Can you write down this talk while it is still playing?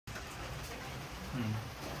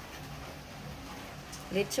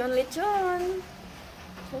Lechon, lechon.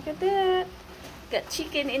 Look at that. Got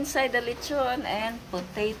chicken inside the lechon and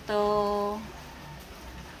potato,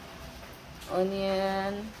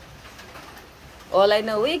 onion. All I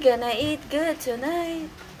know, we're gonna eat good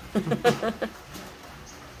tonight.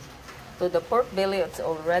 So the pork belly, it's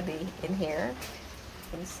already in here,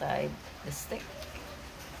 inside the stick.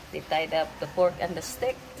 They tied up the pork and the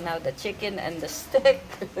stick. Now the chicken and the stick.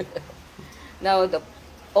 Now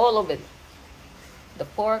all of it. The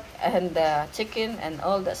pork and the chicken and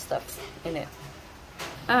all the stuff in it.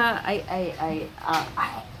 What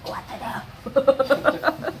the hell?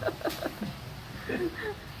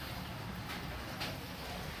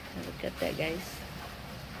 Look at that, guys.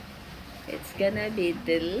 It's gonna be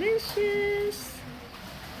delicious.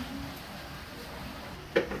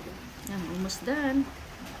 I'm almost done.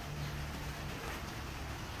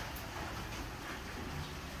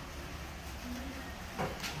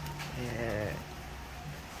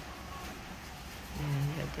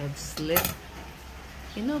 Have slit.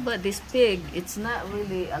 You know, but this pig, it's not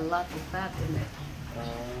really a lot of fat in it.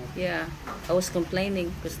 Yeah, I was complaining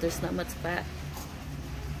because there's not much fat.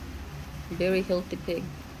 Very healthy pig.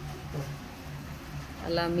 A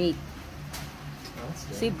la meat.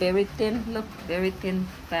 See, very thin. Look, very thin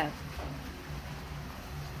fat.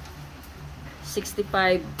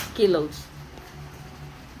 65 kilos.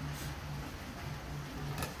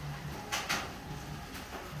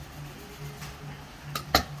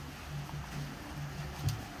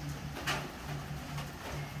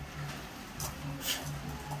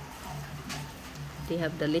 They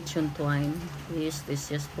have the lechon twine. We use this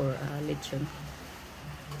just for lechon.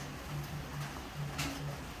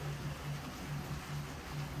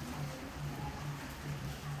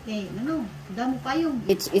 Okay, ano? Damo kayo.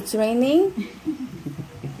 It's raining.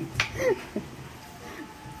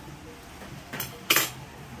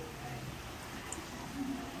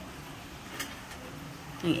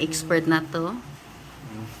 Ang expert na to.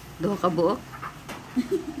 Duha ka buok.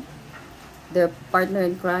 Their partner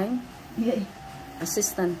in crime. Yeah.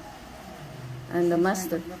 Assistant and the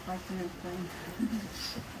master.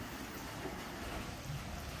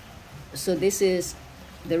 So this is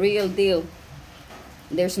the real deal.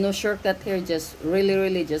 There's no shortcut here. Just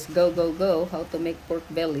really just go how to make pork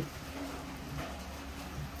belly.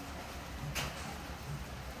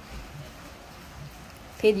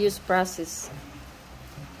 Tedious process.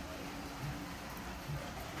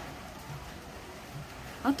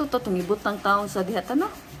 Ato to tumibutang taon sa dihat ano?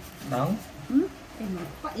 Taon?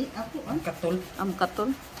 Ako, katol.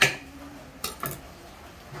 Katol.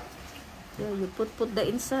 Yeah, you put the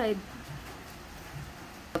inside.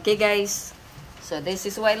 Okay, guys. So this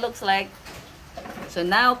is what it looks like. So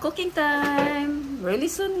now cooking time. Really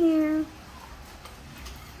soon here.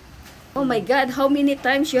 Oh my God! How many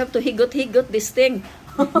times you have to higot this thing?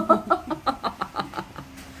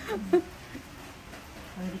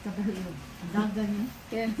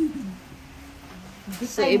 Yeah.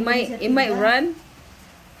 So it might run.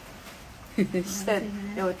 Said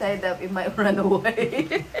they were tied up, it might run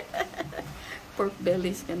away. Pork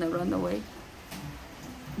belly's gonna run away.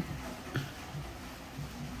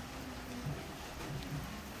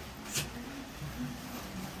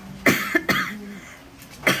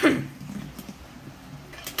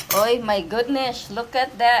 Oh my goodness, look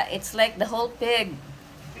at that. It's like the whole pig.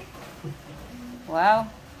 Wow.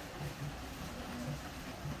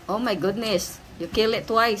 Oh my goodness, you kill it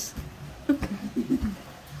twice.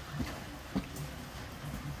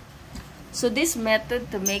 So this method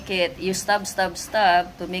to make it, you stab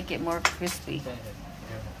to make it more crispy.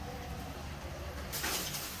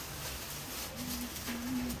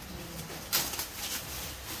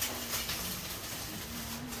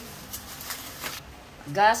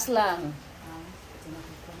 Gas lang.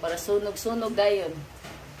 Para sunog-sunog gayon.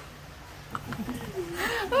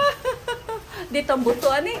 Dito ang buto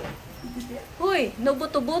ani. Huy, no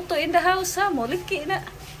buto-buto in the house ha. Moliki na.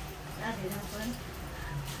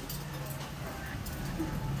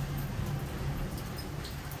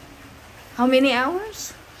 How many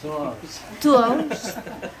hours? 2 hours. 2 hours?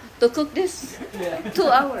 To cook this? Yeah. 2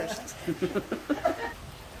 hours.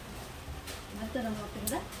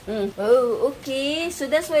 Oh, okay. So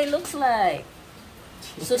that's what it looks like.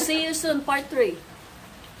 So see you soon, part 3.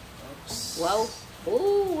 Wow.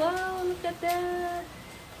 Oh, wow. Look at that.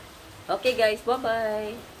 Okay, guys.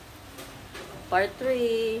 Bye-bye. Part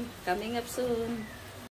 3. Coming up soon.